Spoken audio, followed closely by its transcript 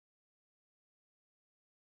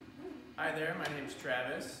Hi there, my name's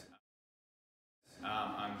Travis.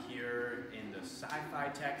 I'm here in the Sci-Fi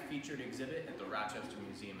Tech featured exhibit at the Rochester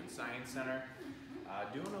Museum and Science Center,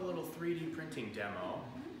 doing a little 3D printing demo.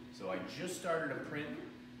 So I just started a print.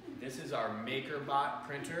 This is our MakerBot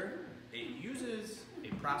printer. It uses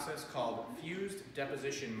a process called Fused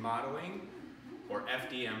Deposition Modeling, or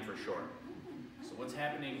FDM for short. So what's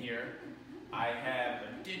happening here, I have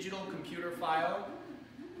a digital computer file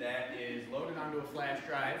that is loaded onto a flash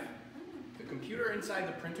drive. The computer inside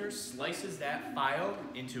the printer slices that file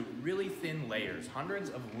into really thin layers, hundreds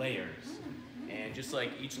of layers. And just like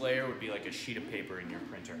each layer would be like a sheet of paper in your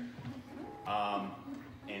printer.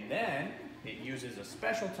 And then it uses a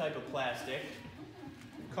special type of plastic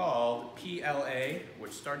called PLA,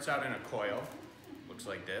 which starts out in a coil, looks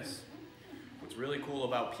like this. What's really cool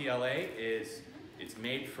about PLA is it's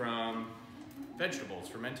made from vegetables,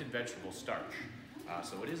 fermented vegetable starch.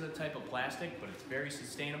 So it is a type of plastic, but it's very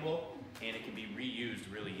sustainable and it can be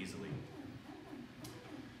reused really easily.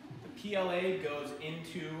 The PLA goes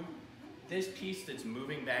into this piece that's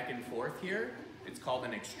moving back and forth here. It's called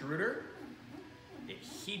an extruder. It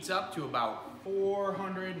heats up to about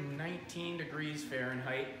 419 degrees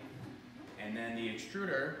Fahrenheit, and then the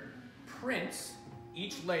extruder prints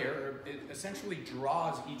each layer, or it essentially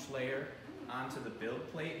draws each layer onto the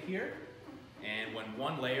build plate here. And when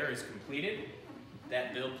one layer is completed,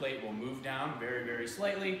 that build plate will move down very, very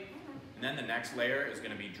slightly, and then the next layer is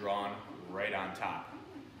going to be drawn right on top.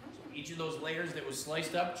 So each of those layers that was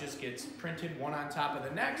sliced up just gets printed one on top of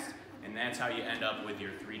the next, and that's how you end up with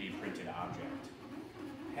your 3D printed object.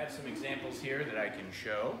 I have some examples here that I can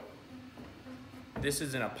show. This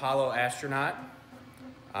is an Apollo astronaut.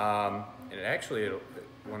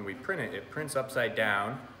 When we print it, it prints upside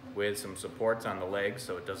down with some supports on the legs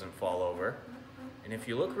so it doesn't fall over. And if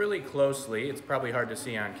you look really closely, it's probably hard to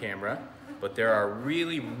see on camera, but there are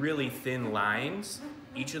really, really thin lines.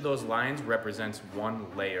 Each of those lines represents one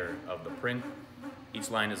layer of the print.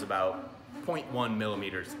 Each line is about 0.1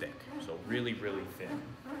 millimeters thick, so really, really thin.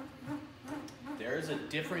 There is a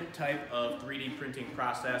different type of 3D printing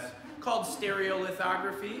process called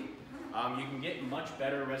stereolithography. You can get much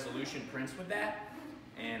better resolution prints with that,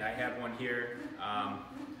 and I have one here.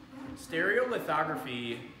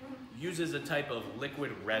 Stereolithography uses a type of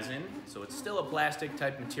liquid resin, so it's still a plastic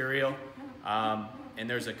type material, and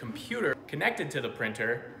there's a computer connected to the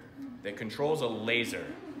printer that controls a laser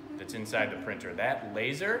that's inside the printer. That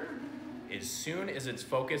laser, as soon as it's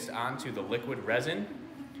focused onto the liquid resin,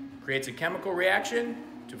 creates a chemical reaction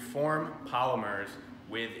to form polymers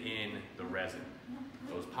within the resin.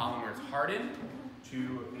 Those polymers harden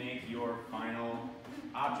to make your final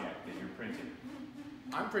object that you're printing.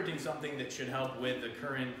 I'm printing something that should help with the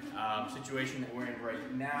current situation that we're in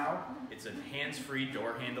right now. It's a hands-free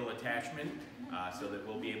door handle attachment, so that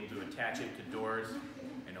we'll be able to attach it to doors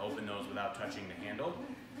and open those without touching the handle.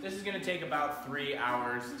 This is going to take about 3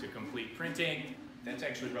 hours to complete printing. That's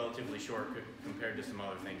actually relatively short compared to some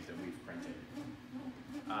other things that we've printed.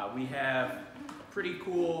 We have a pretty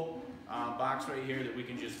cool box right here that we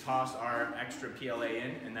can just toss our extra PLA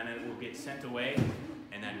in, and then it will get sent away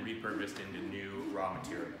and then repurposed into new raw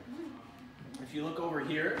material. If you look over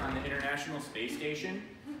here on the International Space Station,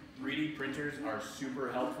 3D printers are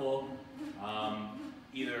super helpful.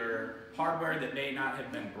 Either hardware that may not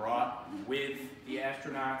have been brought with the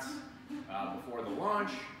astronauts before the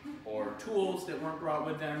launch, or tools that weren't brought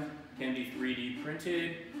with them can be 3D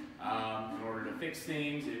printed in order to fix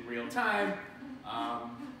things in real time.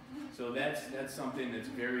 So that's something that's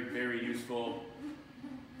very, very useful.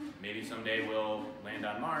 Maybe someday we'll land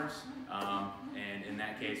on Mars, and in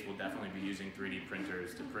that case we'll definitely be using 3D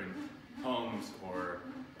printers to print homes or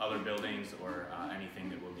other buildings or anything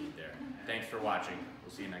that we'll need there. Thanks for watching.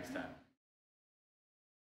 We'll see you next time.